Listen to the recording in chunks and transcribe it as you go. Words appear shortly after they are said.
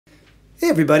Hey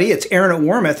everybody, it's Aaron at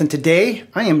Warmouth, and today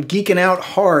I am geeking out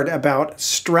hard about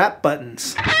strap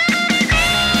buttons.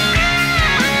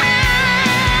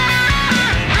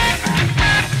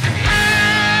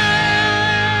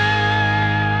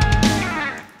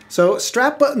 So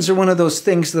strap buttons are one of those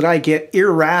things that I get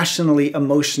irrationally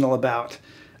emotional about.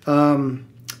 I'm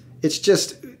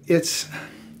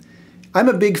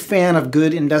a big fan of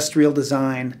good industrial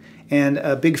design and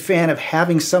a big fan of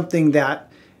having something that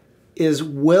is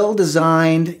well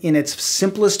designed in its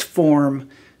simplest form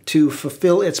to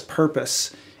fulfill its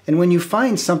purpose. And when you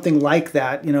find something like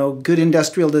that, you know, good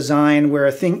industrial design where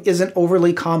a thing isn't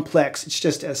overly complex, it's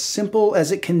just as simple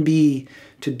as it can be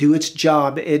to do its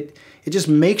job, it just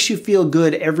makes you feel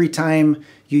good every time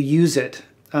you use it.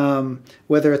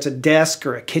 Whether it's a desk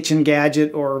or a kitchen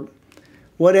gadget or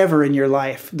whatever in your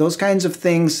life, those kinds of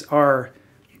things are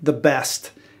the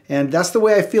best. And that's the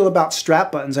way I feel about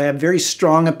strap buttons. I have very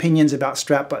strong opinions about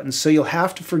strap buttons, so you'll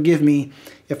have to forgive me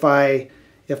if I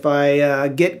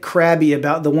get crabby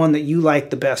about the one that you like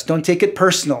the best. Don't take it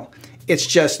personal. It's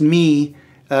just me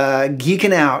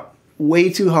geeking out way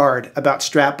too hard about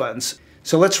strap buttons.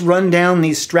 So let's run down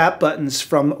these strap buttons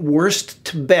from worst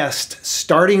to best,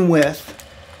 starting with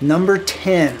number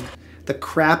 10. The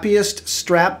crappiest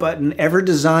strap button ever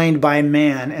designed by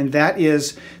man, and that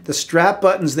is the strap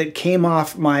buttons that came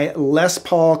off my Les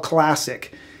Paul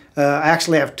Classic. I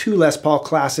actually have two Les Paul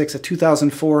Classics, a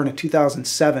 2004 and a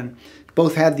 2007.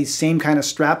 Both had these same kind of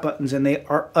strap buttons, and they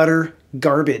are utter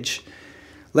garbage.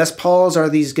 Les Pauls are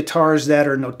these guitars that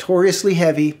are notoriously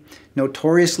heavy,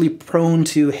 notoriously prone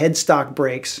to headstock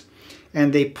breaks,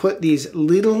 and they put these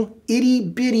little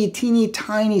itty-bitty,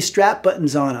 teeny-tiny strap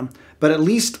buttons on them. But at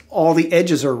least all the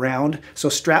edges are round, so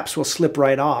straps will slip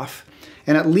right off.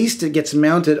 And at least it gets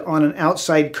mounted on an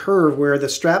outside curve where the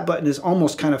strap button is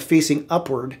almost kind of facing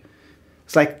upward.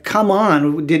 It's like, come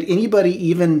on, did anybody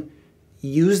even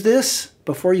use this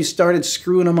before you started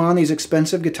screwing them on these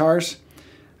expensive guitars?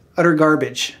 Utter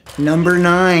garbage. Number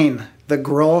 9, the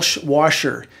Grolsch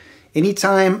Washer.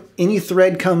 Anytime any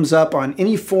thread comes up on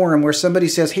any forum where somebody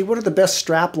says, hey, what are the best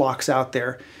strap locks out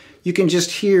there? You can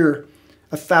just hear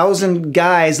 1,000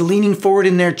 guys leaning forward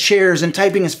in their chairs and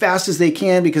typing as fast as they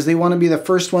can because they want to be the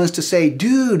first ones to say,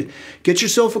 dude, get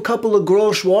yourself a couple of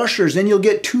Grolsch Washers, then you'll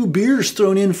get 2 beers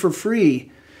thrown in for free.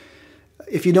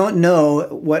 If you don't know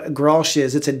what Grolsch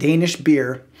is, it's a Danish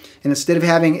beer. And instead of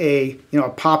having a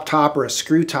pop top or a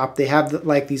screw top, they have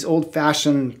like these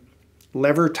old-fashioned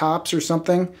lever tops or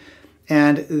something.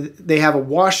 And they have a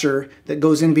washer that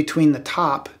goes in between the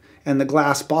top and the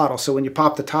glass bottle. So when you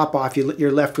pop the top off,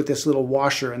 you're left with this little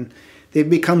washer. And they've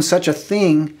become such a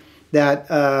thing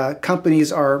that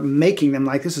companies are making them.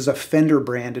 Like this is a Fender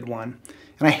branded one.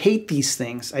 And I hate these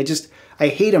things. I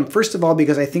hate them, first of all,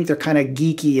 because I think they're kind of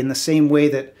geeky in the same way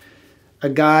that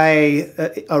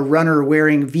a runner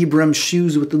wearing Vibram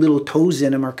shoes with the little toes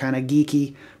in them are kind of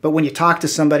geeky. But when you talk to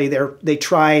somebody, they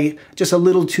try just a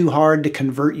little too hard to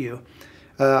convert you.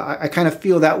 I kind of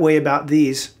feel that way about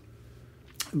these.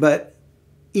 But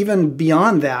even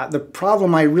beyond that, the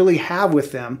problem I really have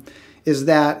with them is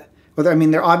that, I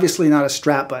mean, they're obviously not a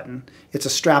strap button. It's a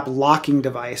strap locking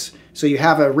device. So you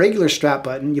have a regular strap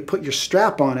button, you put your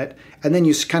strap on it, and then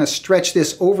you kind of stretch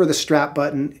this over the strap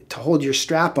button to hold your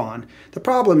strap on. The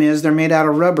problem is they're made out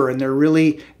of rubber and they're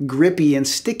really grippy and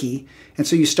sticky. And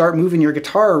so you start moving your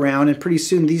guitar around and pretty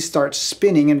soon these start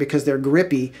spinning, and because they're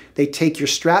grippy, they take your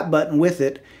strap button with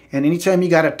it. And anytime you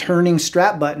got a turning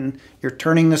strap button, you're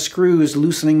turning the screws,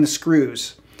 loosening the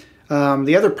screws.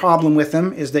 The other problem with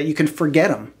them is that you can forget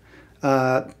them.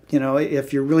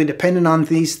 If you're really dependent on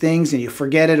these things and you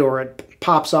forget it, or it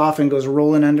pops off and goes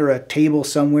rolling under a table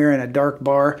somewhere in a dark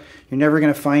bar, you're never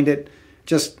going to find it.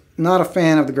 Just not a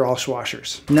fan of the Grolsch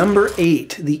Washers. Number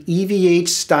 8, the EVH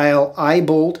style eye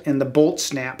bolt and the bolt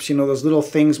snaps. You know, those little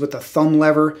things with the thumb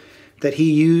lever that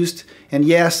he used. And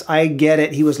yes, I get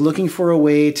it. He was looking for a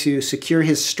way to secure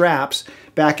his straps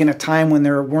back in a time when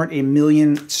there weren't a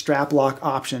million strap lock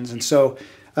options. And so,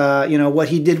 what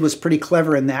he did was pretty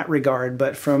clever in that regard.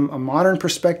 But from a modern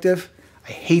perspective,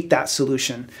 I hate that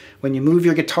solution. When you move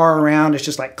your guitar around, it's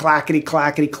just like clackety,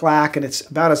 clackety, clack, and it's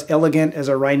about as elegant as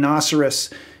a rhinoceros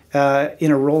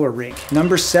in a roller rink.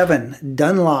 Number 7,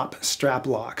 Dunlop strap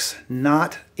locks.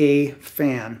 Not a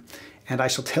fan. And I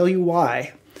shall tell you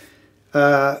why.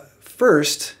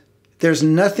 First, there's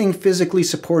nothing physically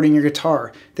supporting your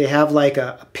guitar. They have like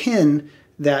a pin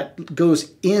that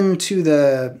goes into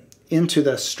the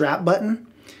strap button,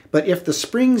 but if the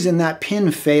springs in that pin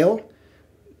fail,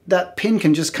 that pin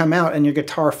can just come out and your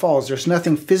guitar falls. There's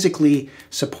nothing physically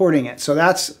supporting it. So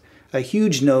that's a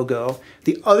huge no-go.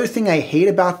 The other thing I hate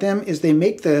about them is they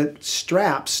make the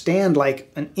strap stand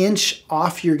like an inch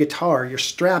off your guitar. Your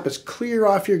strap is clear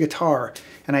off your guitar,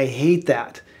 and I hate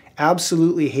that.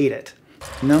 Absolutely hate it.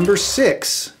 Number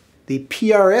 6, the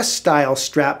PRS style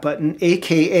strap button,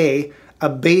 aka a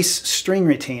bass string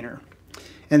retainer.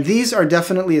 And these are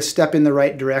definitely a step in the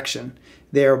right direction.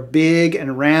 They're big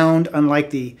and round, unlike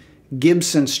the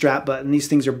Gibson strap button. These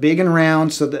things are big and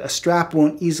round so that a strap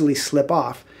won't easily slip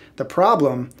off. The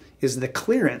problem is the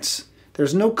clearance.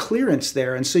 There's no clearance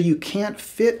there, and so you can't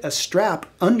fit a strap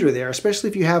under there, especially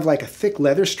if you have like a thick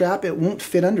leather strap, it won't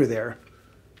fit under there.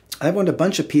 I've owned a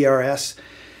bunch of PRS,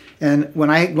 and when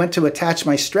I went to attach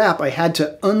my strap, I had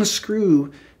to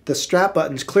unscrew the strap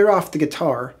buttons clear off the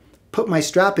guitar, put my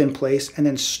strap in place, and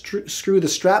then screw the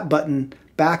strap button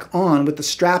back on with the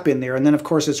strap in there. And then of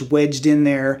course it's wedged in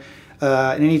there.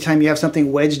 And anytime you have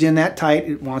something wedged in that tight,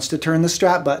 it wants to turn the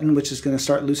strap button, which is going to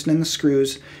start loosening the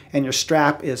screws, and your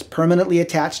strap is permanently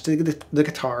attached to the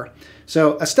guitar.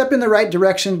 So a step in the right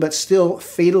direction, but still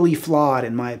fatally flawed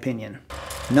in my opinion.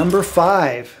 Number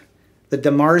 5, the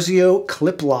DiMarzio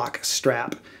clip lock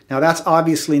strap. Now that's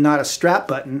obviously not a strap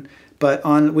button, but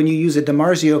when you use a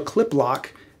DiMarzio clip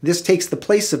lock, this takes the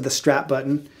place of the strap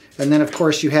button, and then of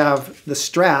course you have the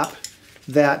strap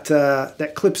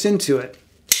that clips into it.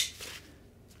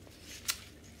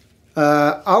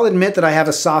 I'll admit that I have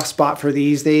a soft spot for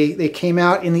these. They came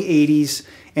out in the 80s,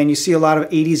 and you see a lot of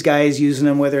 80s guys using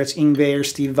them, whether it's Yngwie or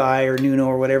Steve Vai or Nuno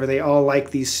or whatever. They all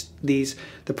like these.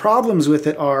 The problems with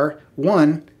it are,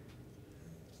 one,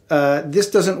 this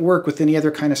doesn't work with any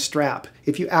other kind of strap.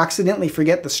 If you accidentally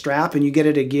forget the strap and you get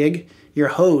at a gig, you're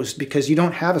hosed because you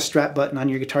don't have a strap button on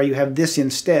your guitar. You have this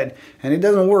instead, and it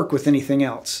doesn't work with anything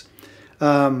else.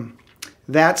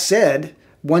 That said,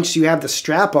 once you have the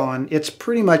strap on, it's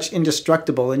pretty much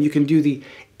indestructible, and you can do the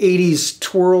 80s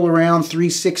twirl around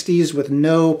 360s with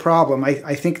no problem.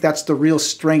 I think that's the real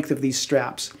strength of these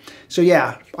straps. So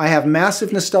yeah, I have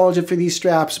massive nostalgia for these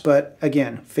straps, but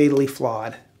again, fatally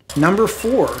flawed. Number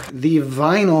 4, the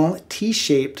vinyl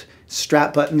T-shaped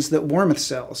strap buttons that Warmoth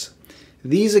sells.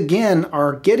 These again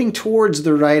are getting towards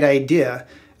the right idea.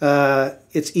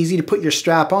 It's easy to put your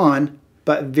strap on,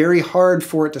 but very hard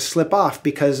for it to slip off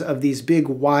because of these big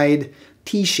wide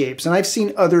T-shapes. And I've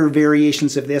seen other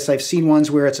variations of this. I've seen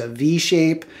ones where it's a V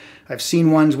shape. I've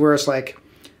seen ones where it's like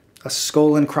a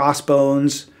skull and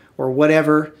crossbones or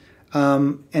whatever.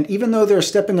 And even though they're a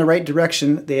step in the right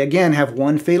direction, they again have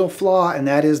one fatal flaw, and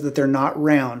that is that they're not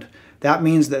round. That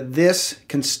means that this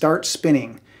can start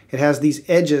spinning. It has these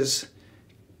edges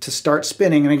to start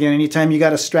spinning, and again, anytime you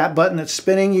got a strap button that's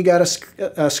spinning, you got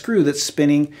a screw that's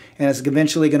spinning, and it's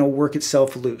eventually going to work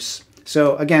itself loose.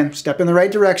 So again, step in the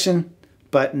right direction,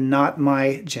 but not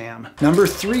my jam. Number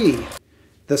 3,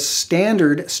 the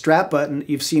standard strap button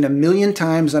you've seen a million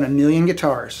times on a million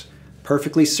guitars.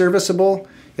 Perfectly serviceable.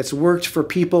 It's worked for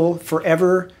people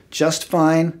forever just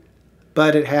fine,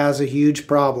 but it has a huge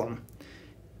problem.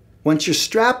 Once your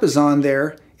strap is on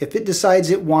there, if it decides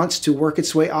it wants to work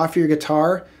its way off your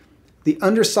guitar, the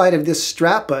underside of this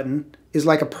strap button is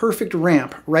like a perfect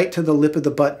ramp right to the lip of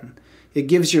the button. It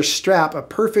gives your strap a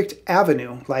perfect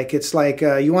avenue. Like it's like,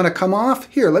 you want to come off?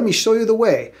 Here, let me show you the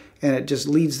way. And it just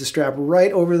leads the strap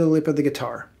right over the lip of the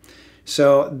guitar.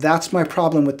 So that's my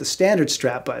problem with the standard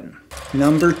strap button.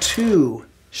 Number 2,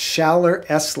 Schaller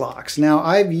S-Locks. Now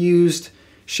I've used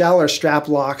Schaller strap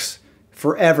locks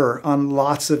forever on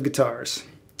lots of guitars.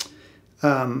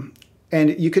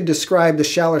 And you could describe the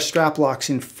Schaller strap locks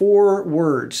in 4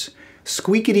 words: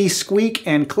 squeakity squeak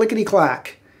and clickety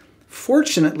clack.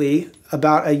 Fortunately,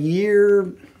 about a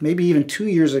year, maybe even 2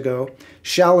 years ago,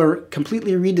 Schaller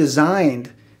completely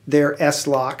redesigned their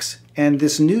S-Locks, and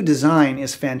this new design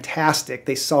is fantastic.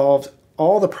 They solved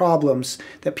all the problems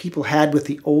that people had with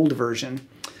the old version.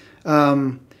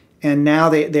 And now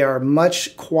they are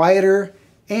much quieter,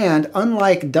 and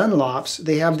unlike Dunlop's,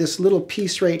 they have this little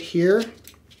piece right here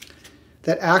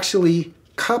that actually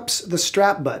cups the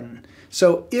strap button.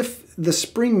 So if the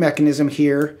spring mechanism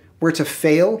here were to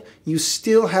fail, you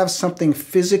still have something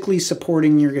physically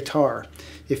supporting your guitar.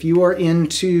 If you are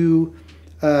into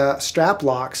strap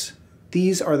locks,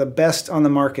 these are the best on the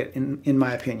market in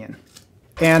my opinion.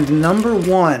 And number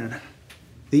 1,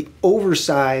 the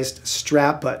oversized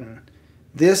strap button.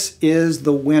 This is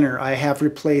the winner. I have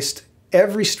replaced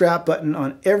every strap button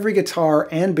on every guitar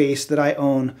and bass that I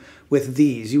own with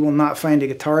these. You will not find a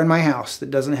guitar in my house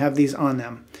that doesn't have these on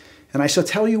them. And I shall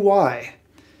tell you why.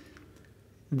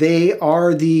 They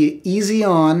are the easy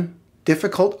on,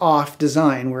 difficult off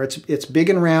design, where it's big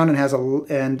and round and has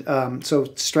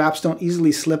so straps don't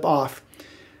easily slip off.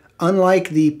 Unlike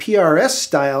the PRS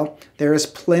style, there is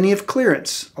plenty of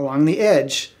clearance along the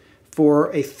edge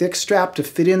for a thick strap to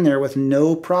fit in there with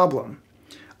no problem.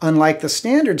 Unlike the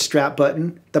standard strap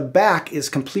button, the back is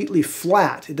completely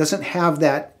flat. It doesn't have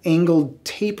that angled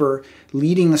taper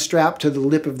leading the strap to the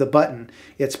lip of the button.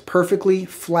 It's perfectly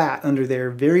flat under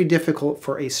there, very difficult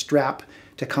for a strap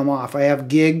to come off. I have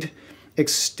gigged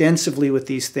extensively with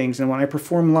these things, and when I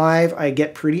perform live, I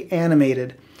get pretty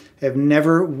animated. I've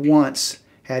never once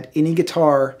had any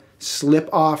guitar slip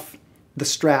off the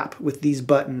strap with these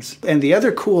buttons. And the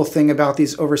other cool thing about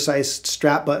these oversized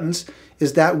strap buttons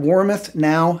is that Warmoth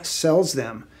now sells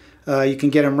them. You can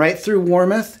get them right through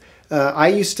Warmoth. I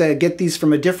used to get these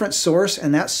from a different source,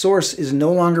 and that source is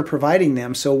no longer providing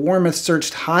them. So Warmoth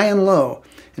searched high and low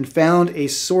and found a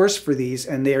source for these,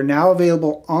 and they are now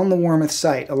available on the Warmoth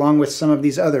site, along with some of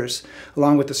these others,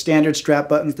 along with the standard strap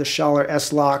buttons, the Schaller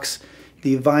S-Locks,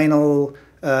 the vinyl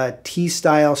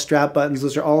T-style strap buttons.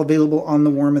 Those are all available on the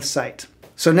Warmoth site.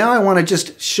 So now I want to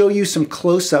just show you some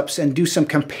close-ups and do some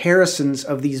comparisons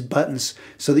of these buttons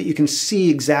so that you can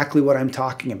see exactly what I'm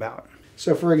talking about.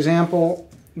 So for example,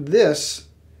 this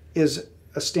is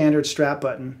a standard strap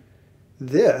button.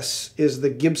 This is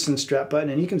the Gibson strap button,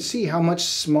 and you can see how much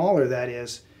smaller that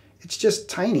is. It's just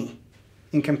tiny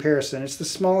in comparison. It's the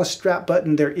smallest strap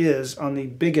button there is on the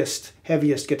biggest,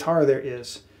 heaviest guitar there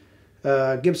is.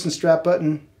 Gibson strap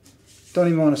button, don't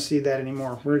even want to see that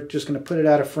anymore. We're just going to put it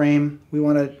out of frame. We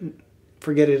want to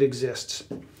forget it exists.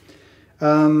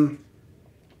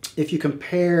 If you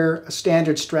compare a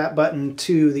standard strap button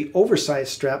to the oversized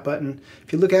strap button,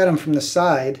 if you look at them from the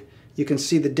side, you can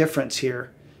see the difference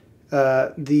here.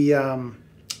 The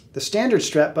standard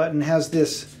strap button has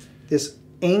this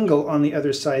angle on the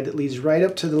other side that leads right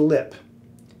up to the lip.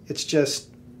 It's just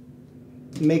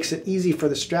makes it easy for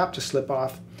the strap to slip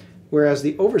off, whereas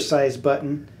the oversized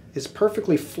button is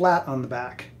perfectly flat on the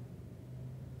back.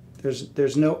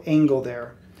 There's no angle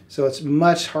there, so it's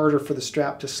much harder for the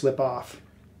strap to slip off.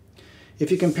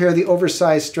 If you compare the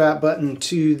oversized strap button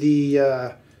to the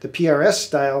PRS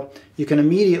style, you can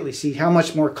immediately see how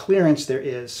much more clearance there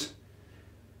is.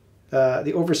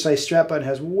 The oversized strap button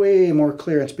has way more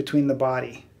clearance between the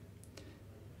body.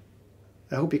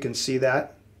 I hope you can see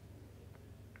that.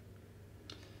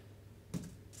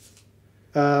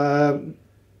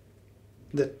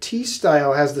 The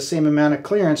T-style has the same amount of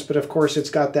clearance, but of course it's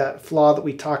got that flaw that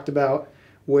we talked about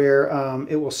where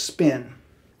it will spin.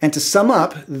 And to sum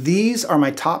up, these are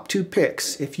my top two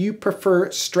picks. If you prefer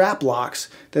strap locks,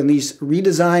 then these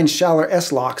redesigned Schaller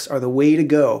S-Locks are the way to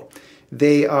go.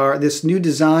 This new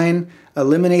design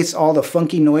eliminates all the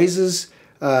funky noises.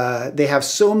 They have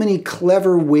so many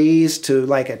clever ways to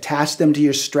like attach them to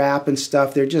your strap and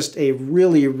stuff. They're just a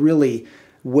really, really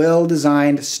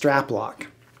well-designed strap lock.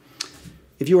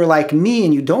 If you are like me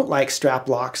and you don't like strap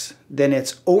locks, then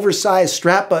it's oversized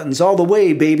strap buttons all the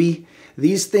way, baby.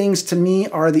 These things to me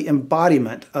are the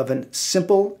embodiment of a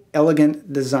simple,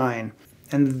 elegant design.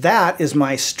 And that is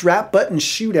my strap button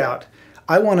shootout.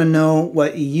 I want to know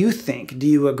what you think. Do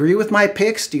you agree with my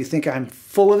picks? Do you think I'm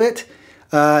full of it?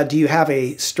 Do you have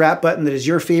a strap button that is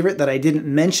your favorite that I didn't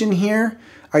mention here?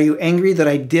 Are you angry that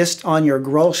I dissed on your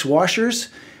Grolsch Washers?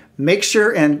 Make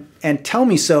sure and tell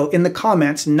me so in the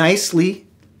comments nicely.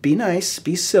 Be nice,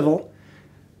 be civil.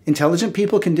 Intelligent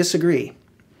people can disagree.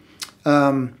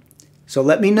 So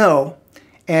let me know.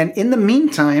 And in the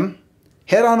meantime,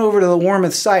 head on over to the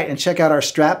Warmoth site and check out our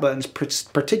strap buttons,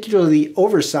 particularly the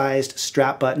oversized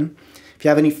strap button. If you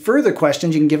have any further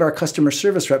questions, you can give our customer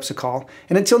service reps a call.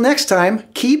 And until next time,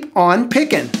 keep on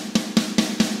picking.